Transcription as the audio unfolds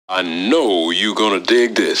I know you're gonna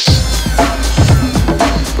dig this.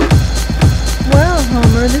 Well,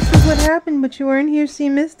 Homer, this is what happened, but you weren't here, so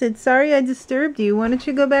you missed it. Sorry I disturbed you. Why don't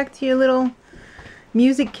you go back to your little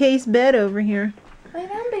music case bed over here? Lay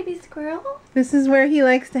down, baby squirrel. This is where he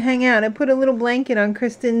likes to hang out. I put a little blanket on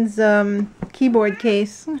Kristen's keyboard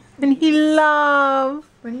case. And he loves.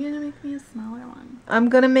 When are you gonna make me a smaller one? I'm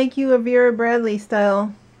gonna make you a Vera Bradley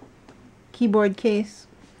style keyboard case.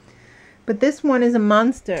 But this one is a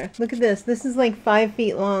monster. Look at this. This is like 5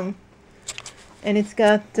 feet long. And it's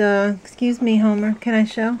got, excuse me, Homer, can I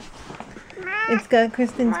show? It's got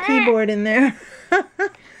Kristen's keyboard in there.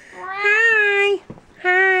 Hi!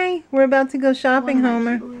 Hi! We're about to go shopping,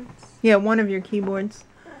 Homer. Yeah, one of your keyboards.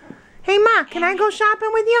 Hey, Ma, can I go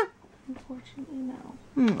shopping with you? Unfortunately, no.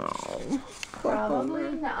 No.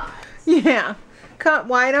 Probably not. Yeah.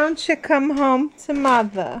 Why don't you come home to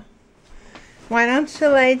Mother? Why don't you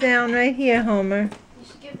lay down right here, Homer? You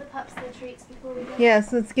should give the pups their treats before we go.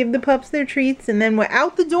 Yes, let's give the pups their treats, and then we're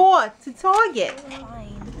out the door to Target.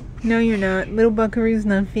 Fine. No, you're not. Little Buckaroo's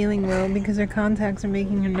not feeling well because her contacts are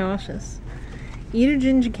making her nauseous. Eat her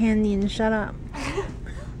ginger candy and shut up.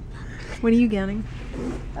 What are you getting?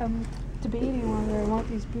 I'm debating whether I want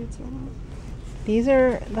these boots or not. These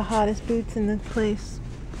are the hottest boots in the place.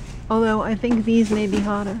 Although I think these may be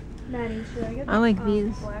hotter. Maddie, should I get I like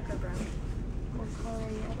these. black or brown? What color are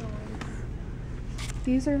the other ones?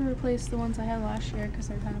 These are to replace the ones I had last year because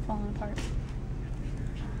they're kind of falling apart.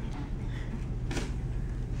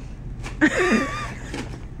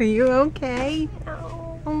 Are you okay?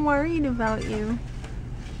 No. I'm worried about you.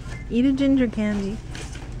 Eat a ginger candy.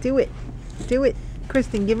 Do it. Do it.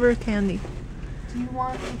 Kristen, give her a candy. Do you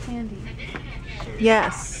want a candy?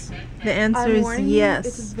 Yes. The answer I'm is warning yes. You,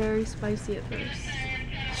 it's very spicy at first.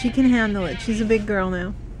 She can handle it. She's a big girl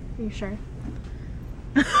now. Are you sure?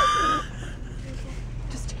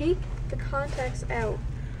 Just take the contacts out.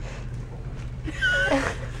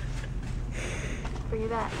 Bring it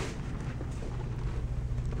back.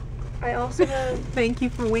 I also have Thank you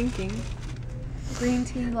for winking. green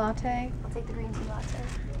tea latte. I'll take the green tea latte.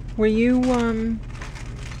 Were you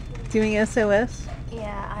doing SOS?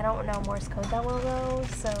 Yeah, I don't know Morse code that well though,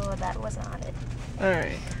 so that wasn't on it.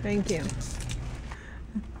 Alright, thank you.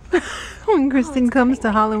 When Kristen comes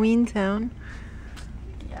to Halloween Town,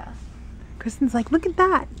 Yeah. Kristen's like, look at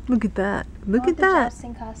that, look at that, look at The that.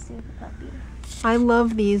 jousting costume for puppy. I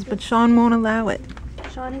love these, but Sean won't allow it.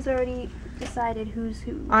 Sean has already decided who's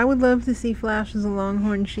who. I would love to see Flash as a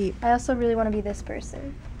longhorn sheep. I also really want to be this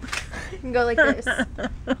person. And go like this.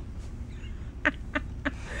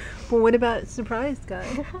 But what about Surprised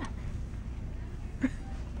Guy?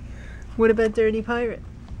 What about Dirty Pirate?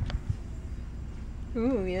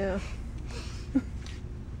 Ooh, yeah.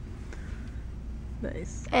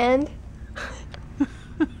 Nice. And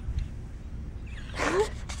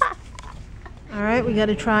Alright, we got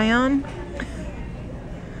to try on.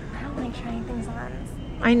 I don't like trying things on.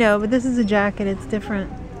 I know, but this is a jacket. It's different.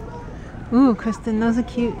 Ooh, Kristen, those are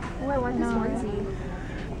cute. Oh, I want this onesie.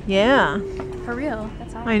 Yeah, For real.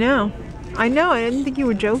 That's all. I know. I know. I didn't think you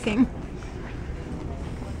were joking.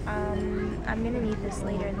 I'm gonna need this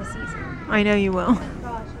later in the season. I know you will.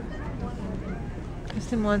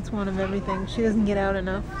 Kristen wants one of everything. She doesn't get out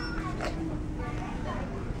enough.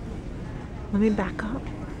 Let me back up.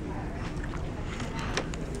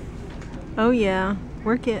 Oh yeah,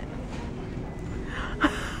 work it.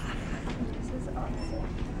 This is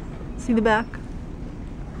awesome. See the back?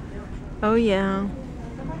 Oh yeah.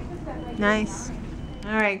 Nice.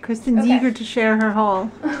 Alright, Kristen's Okay. eager to share her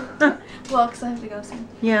haul. Well, because I have to go soon.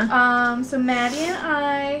 Yeah. So Maddie and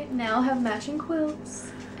I now have matching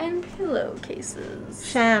quilts and pillowcases.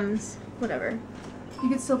 Shams. Whatever. You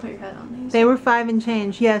could still put your head on these. They were 5 and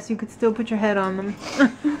change. Yes, you could still put your head on them.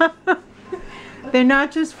 They're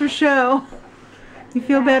not just for show. You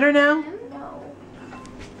feel better now? No.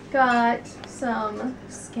 Got some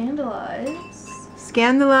Scandalized.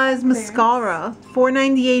 Scandalized mascara.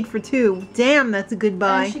 $4.98 for 2. Damn, that's a good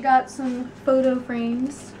buy. And she got some photo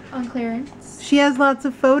frames on clearance. She has lots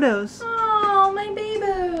of photos. Oh, my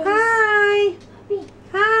baby. Hi.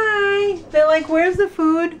 Hi. They're like, where's the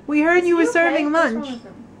food? We heard you were serving lunch.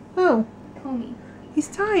 Who? Homie. He's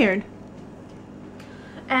tired.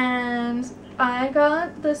 And I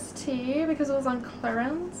got this tea because it was on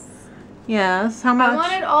clearance. Yes. How much? I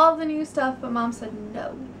wanted all of the new stuff, but Mom said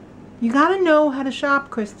no. You gotta know how to shop,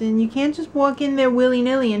 Kristen. You can't just walk in there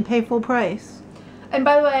willy-nilly and pay full price. And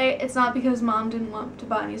by the way, it's not because Mom didn't want to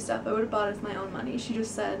buy me stuff. I would have bought it with my own money. She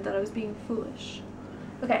just said that I was being foolish.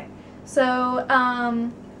 Okay, so,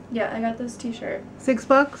 yeah, I got this t-shirt.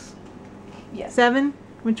 $6? Yeah. 7?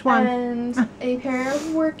 Which one? And a pair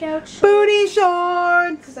of workout shorts. Booty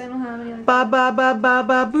shorts. Because I don't have any like Ba ba ba ba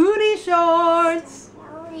ba booty shorts.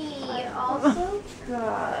 I also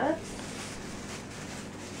got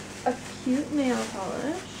a cute nail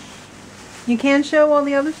polish. You can't show all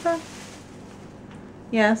the other stuff?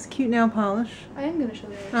 Yes, cute nail polish. I am gonna show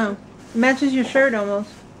the other Oh, it matches your shirt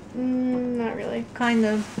almost. Not really. Kind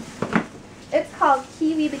of. It's called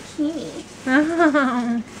Kiwi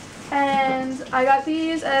Bikini. And I got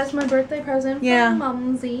these as my birthday present from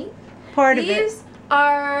Mumsy. Part of it. These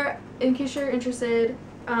are, in case you're interested,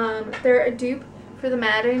 they're a dupe for the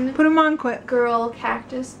Madden Put them on quick. girl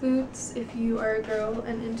cactus boots if you are a girl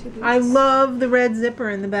and into boots. I love the red zipper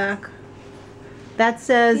in the back. That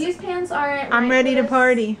says, These pants aren't I'm right ready for to this.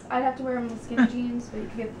 party. I'd have to wear them with skinny jeans, but you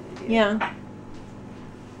can get the idea. Yeah.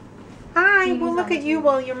 Hi, Jeans we'll look on at you too.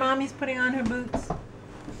 while your mommy's putting on her boots.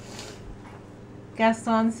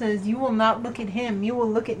 Gaston says, you will not look at him, you will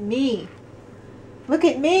look at me. Look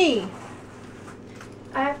at me.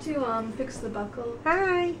 I have to fix the buckle.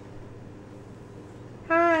 Hi.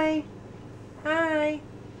 Hi. Hi.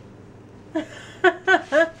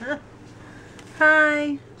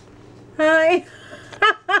 Hi. Hi.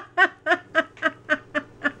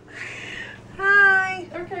 Hi.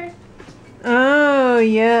 Okay. Oh,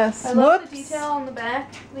 yes. I love Whoops. the detail on the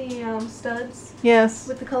back, the studs Yes.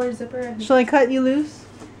 with the colored zipper. Shall I cut you loose?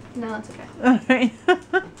 No, it's okay. All right.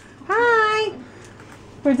 Hi.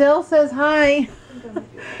 Verdell says hi. I'm gonna do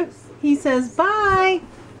this. He says bye.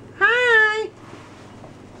 Hi.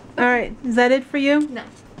 All right. Is that it for you? No.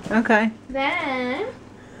 Okay. Then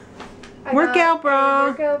I Workout got bra. a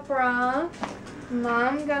workout bra.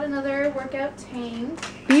 Mom got another workout tank.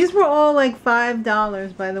 These were all like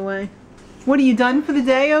 $5, by the way. What are you done for the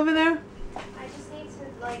day over there? I just need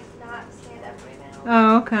to like not stand up right now.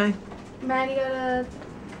 Oh, okay. Maddie got a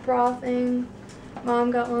bra thing.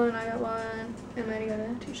 Mom got one. I got one. And Maddie got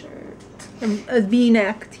a t-shirt. A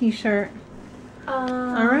V-neck T-shirt. All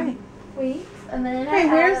right. Wait, and then Hey,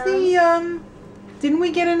 where's the Didn't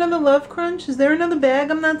we get another Love Crunch? Is there another bag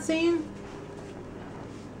I'm not seeing?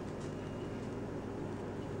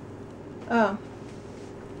 Oh.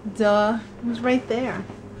 Duh. It was right there.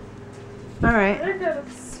 All right. I got a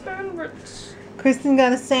sandwich. Kristen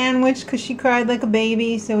got a sandwich because she cried like a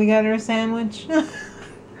baby, so we got her a sandwich.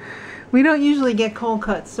 We don't usually get cold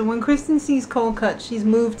cuts, so when Kristen sees cold cuts, she's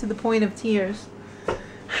moved to the point of tears.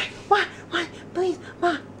 What? Please,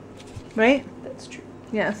 Ma. Right? That's true.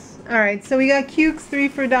 Yes. All right, so we got cukes, 3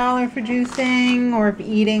 for $1 for juicing or for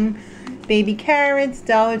eating. Baby carrots,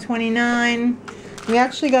 $1.29. We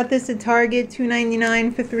actually got this at Target,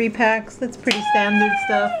 $2.99 for 3 packs. That's pretty standard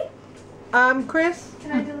stuff. Chris?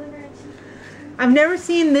 Can I deliver it to you? I've never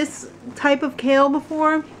seen this type of kale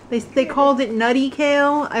before. They called it nutty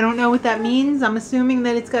kale. I don't know what that means. I'm assuming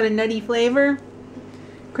that it's got a nutty flavor.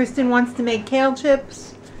 Kristen wants to make kale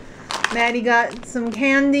chips. Maddie got some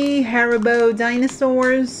candy, Haribo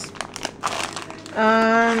dinosaurs.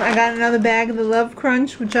 I got another bag of the Love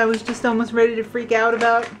Crunch, which I was just almost ready to freak out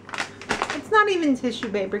about. It's not even tissue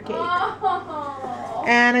paper cake. Oh.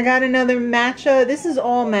 And I got another matcha. This is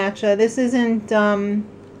all matcha. This isn't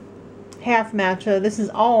half matcha. This is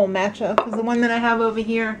all matcha, because the one that I have over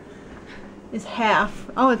here is half.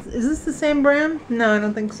 Oh, is this the same brand? No, I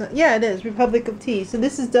don't think so. Yeah, it is. Republic of Tea. So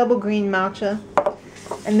this is double green matcha.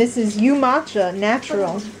 And this is U Matcha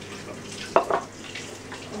Natural.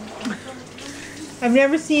 I've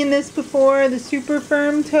never seen this before. The Super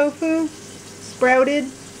Firm Tofu Sprouted.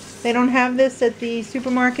 They don't have this at the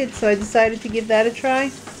supermarket, so I decided to give that a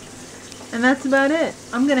try. And that's about it.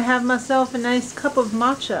 I'm going to have myself a nice cup of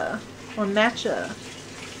matcha. Or matcha.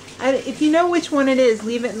 If you know which one it is,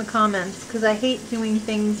 leave it in the comments, because I hate doing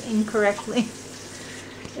things incorrectly.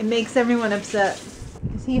 It makes everyone upset.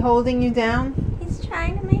 Is he holding you down? He's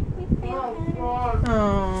trying to make me feel better.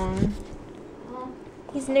 Oh.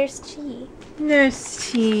 He's Nurse Chi.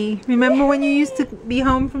 Nurse Chi. Remember when you used to be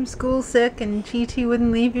home from school sick and Chi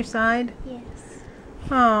wouldn't leave your side? Yes.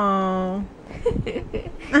 Oh.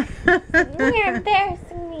 You're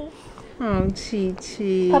embarrassing me. Oh, Chi.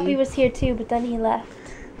 Puppy was here too, but then he left.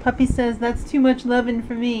 Puppy says, that's too much loving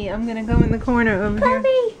for me. I'm going to go in the corner over here.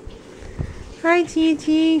 Puppy! Hi,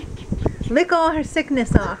 Chi. Lick all her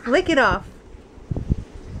sickness off. Lick it off.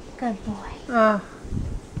 Good boy. Oh,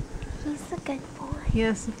 He's a good boy.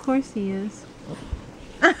 yes, of course he is.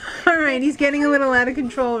 Alright, he's getting a little out of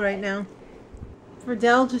control right now.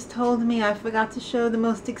 Verdell just told me I forgot to show the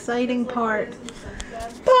most exciting part.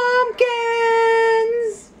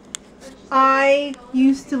 Pumpkins! I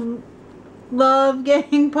used to love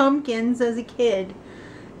getting pumpkins as a kid.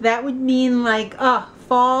 That would mean like,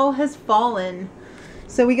 fall has fallen.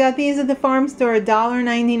 So we got these at the farm store,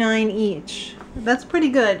 $1.99 each. That's pretty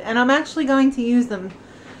good, and I'm actually going to use them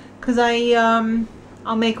because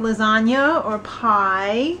I'll make lasagna or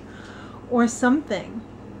pie or something.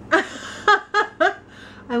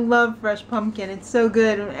 I love fresh pumpkin. It's so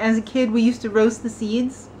good. As a kid, we used to roast the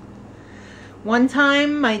seeds. One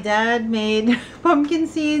time, my dad made pumpkin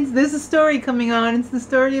seeds. There's a story coming on. It's the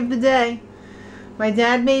story of the day. My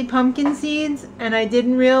dad made pumpkin seeds, and I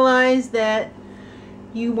didn't realize that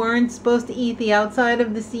you weren't supposed to eat the outside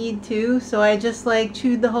of the seed too, so I just like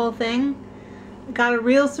chewed the whole thing. I got a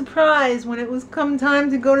real surprise when it was come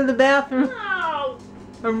time to go to the bathroom. No.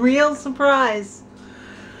 A real surprise.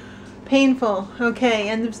 Painful. Okay,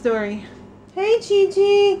 end of story. Hey,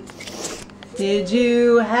 Chi-Chi. Did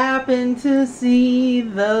you happen to see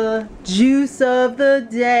the juice of the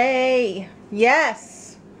day?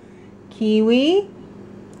 Yes. Kiwi,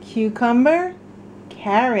 cucumber,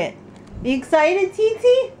 carrot. You excited,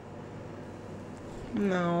 Titi?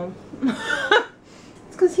 No.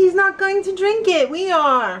 It's because he's not going to drink it. We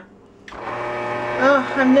are.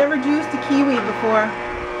 Oh, I've never juiced a kiwi before.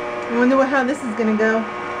 I wonder how this is going to go.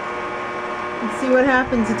 Let's see what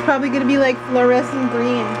happens. It's probably going to be like fluorescent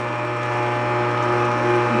green.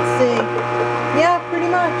 Let's see. Yeah, pretty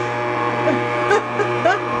much.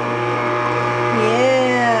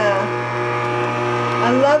 Yeah.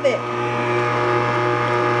 I love it.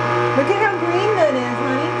 Look at how green that is,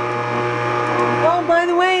 honey. Oh, by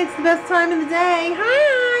the way, it's the best time of the day.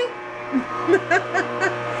 Hi!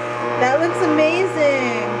 That looks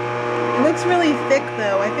amazing. It looks really thick,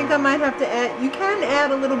 though. I think I might have to add... You can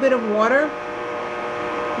add a little bit of water.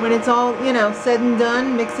 When it's all, you know, said and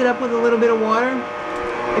done, mix it up with a little bit of water.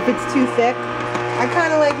 If it's too thick. I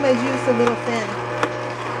kind of like my juice a little thin.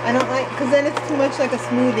 I don't like... Because then it's too much like a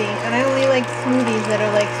smoothie. And I only like smoothies that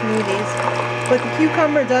are like smoothies. But the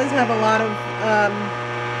cucumber does have a lot of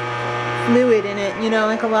fluid in it, you know,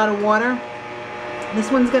 like a lot of water. This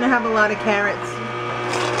one's going to have a lot of carrots.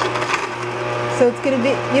 So it's going to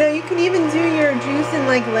be, you know, you can even do your juice in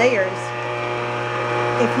like layers.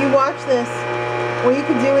 If you watch this, or you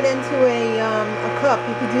could do it into a cup.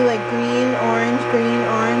 You could do like green, orange, green,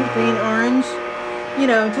 orange, green, orange. You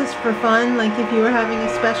know, just for fun, like if you were having a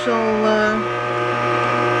special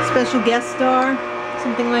guest star,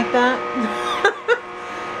 something like that.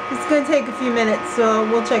 It's gonna take a few minutes, so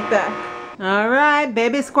we'll check back. All right,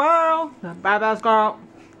 baby squirrel. Bye-bye, squirrel.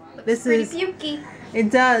 This is pretty pukey. It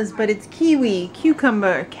does, but it's kiwi,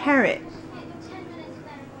 cucumber, carrot.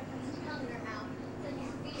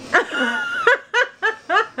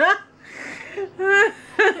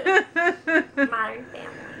 Modern family.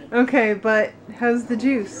 Okay, but how's the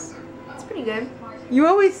juice? It's pretty good. You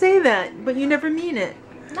always say that, but you never mean it.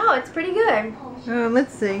 No, it's pretty good.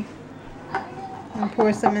 Let's see. I'll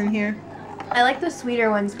pour some in here. I like the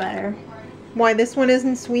sweeter ones better. Why, this one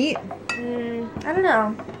isn't sweet? I don't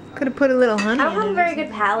know. Could have put a little honey I don't in have it a very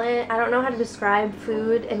good palate. I don't know how to describe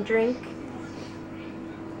food and drink.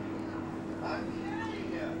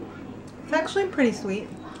 It's actually pretty sweet.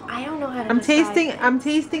 I don't know how to I'm describe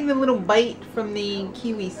tasting the little bite from the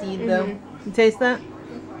kiwi seed though. You taste that?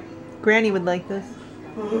 Granny would like this.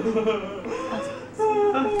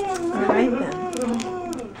 Alright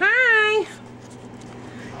then. Hi!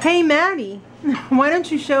 Hey Maddie, why don't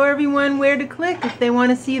you show everyone where to click if they want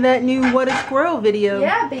to see that new What a Squirrel video?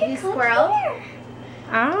 Yeah, baby squirrel.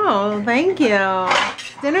 Oh, thank you.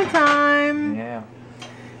 It's dinner time. Yeah.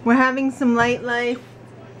 We're having some light life.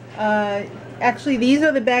 Actually, these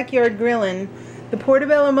are the backyard grilling. The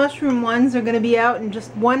portobello mushroom ones are going to be out in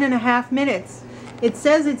just 1.5 minutes. It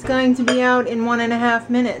says it's going to be out in 1.5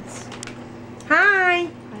 minutes. Hi!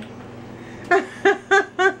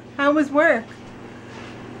 How was work?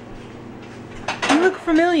 You look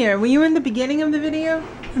familiar. Were you in the beginning of the video?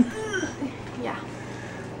 Yeah.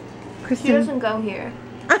 Kristen. She doesn't go here.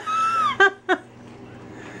 Are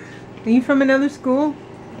you from another school?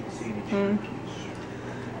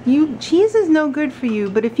 Cheese is no good for you,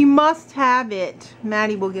 but if you must have it,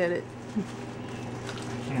 Maddie will get it.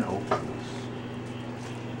 I can't open this.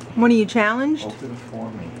 What, are you challenged? Open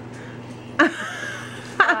for me.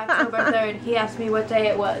 October 3rd. He asked me what day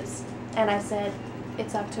it was, and I said,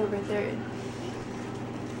 it's October 3rd.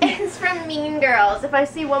 It's from Mean Girls. If I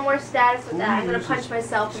see one more status with that, I'm going to punch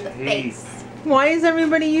myself in the face. Why is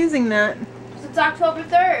everybody using that? Because it's October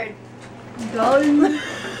 3rd.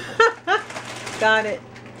 Got it.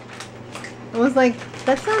 I was like,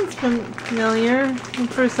 that sounds familiar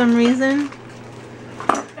for some reason.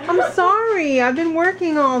 I'm sorry. I've been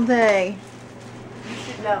working all day. You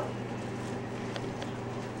should know.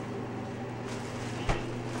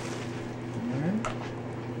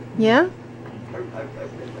 Yeah?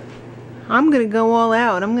 I'm gonna go all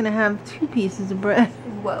out. I'm gonna have 2 pieces of bread.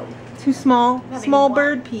 Whoa. 2 small Having small one.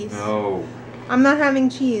 bird piece. No. I'm not having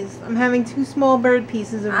cheese. I'm having 2 small bird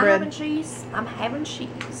pieces of I'm bread. having cheese. I'm having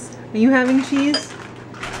cheese. Are you having cheese?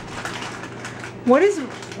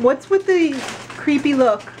 What's with the creepy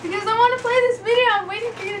look? Because I want to play this video. I'm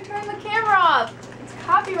waiting for you to turn the camera off. It's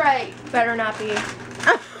copyright. Better not be.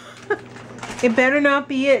 It better not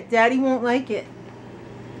be it. Daddy won't like it.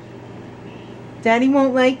 Daddy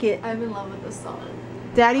won't like it. I'm in love with this song.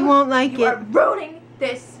 Daddy won't like You it. are ruining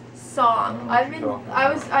this song. I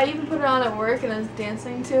even put it on at work and I was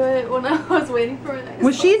dancing to it when I was waiting for it.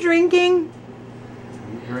 Was she drinking?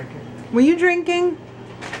 You drinking? Were you drinking?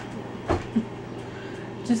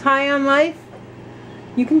 Just high on life?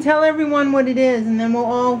 You can tell everyone what it is and then we'll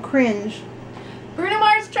all cringe. Bruno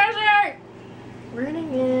Mars treasure!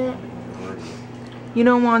 Ruining it. You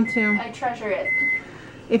don't want to. I treasure it.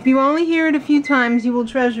 If you only hear it a few times, you will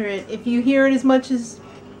treasure it. If you hear it as much as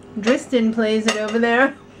Driston plays it over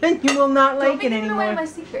there, then you will not like it Don't be giving away anymore. my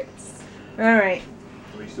secrets. Alright.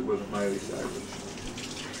 At least it wasn't Miley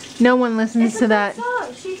Cyrus. No one listens It's to a that. good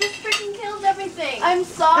song. She just freaking kills everything. I'm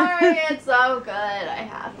sorry. It's so good. I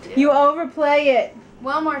have to. You overplay it.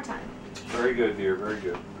 One more time. Very good, dear. Very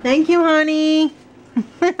good. Thank you, honey.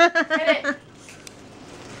 Hit it.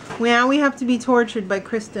 Now we have to be tortured by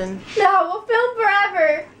Kristen. No, we'll film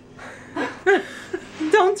forever.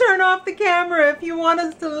 Don't turn off the camera if you want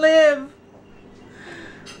us to live.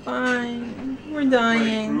 Fine. We're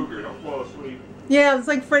dying. Krueger, don't fall asleep. Yeah, it's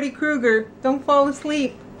like Freddy Krueger. Don't fall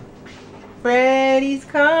asleep. Freddy's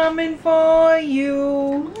coming for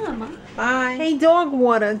you. Come on, Mom. Bye. Hey, dog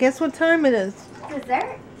water. Guess what time it is?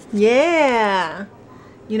 Dessert? Yeah.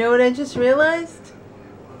 You know what I just realized?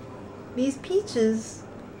 These peaches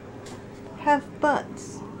have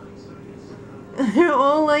butts. They're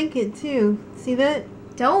all like it too. See that?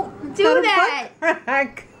 Don't do Got a that. butt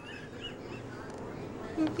crack.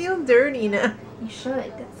 You feel dirty now. You should.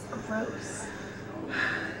 That's gross.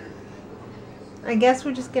 I guess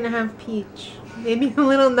we're just gonna have peach. Maybe a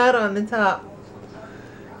little nut on the top.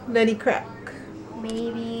 Nutty crack.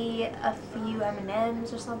 Maybe a few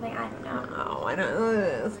M&Ms or something. I don't know. Oh, I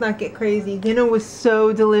don't. Let's not get crazy. Dinner was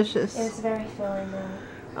so delicious. It was very filling though.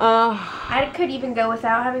 Oh, I could even go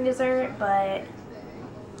without having dessert, but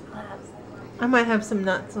I might have some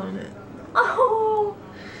nuts on it. oh,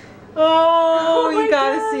 Oh, my you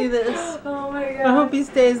gotta God. see this. Oh my god. I hope he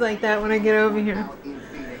stays like that when I get over here.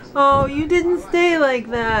 Oh, you didn't stay like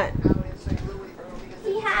that.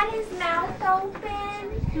 He had his mouth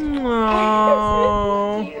open.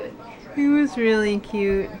 Oh, Cute. he was really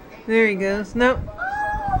cute. There he goes. Nope.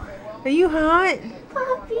 Oh, Are you hot?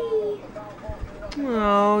 puppy.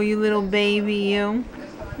 Oh, you little baby, you.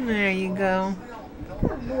 There you go.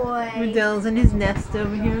 Good boy. Riddell's in his nest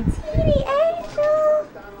over here. Kitty angel.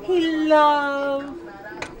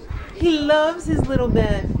 He loves his little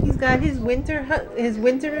bed. He's got his winter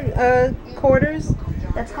quarters,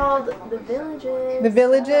 That's called the Villages. the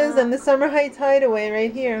Villages, and the Summer Heights Hideaway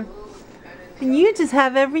right here. And you just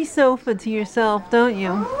have every sofa to yourself, don't you?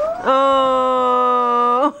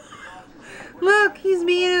 Oh, look, he's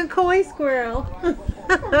being a koi squirrel. Good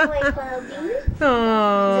boy, puppy.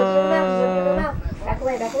 Oh. Back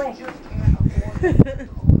away, back away.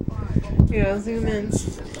 Here, I'll zoom in.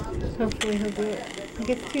 Hopefully he'll do it. He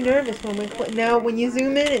gets too nervous when we put. Now, when you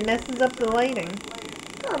zoom in, it messes up the lighting.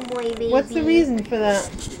 Good boy, baby. What's the reason for that?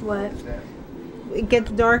 What? It gets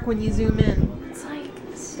dark when you zoom in. It's like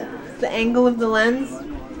stuff. The angle of the lens?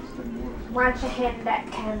 Why don't you hand that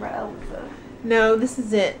camera over? No, this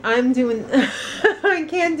is it. I'm doing. I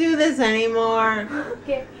can't do this anymore.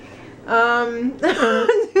 Okay.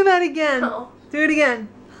 Do that again. No. Do it again.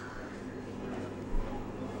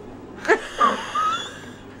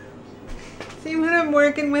 See what I'm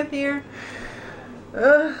working with here?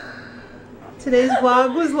 Today's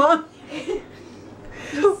vlog was long.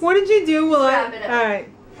 What did you do? Wrap it up. Alright.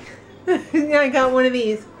 Yeah, I got one of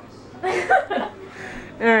these.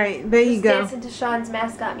 Alright, there you Just go. dancing to Sean's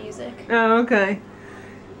mascot music. Oh, okay.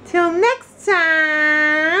 Till next time.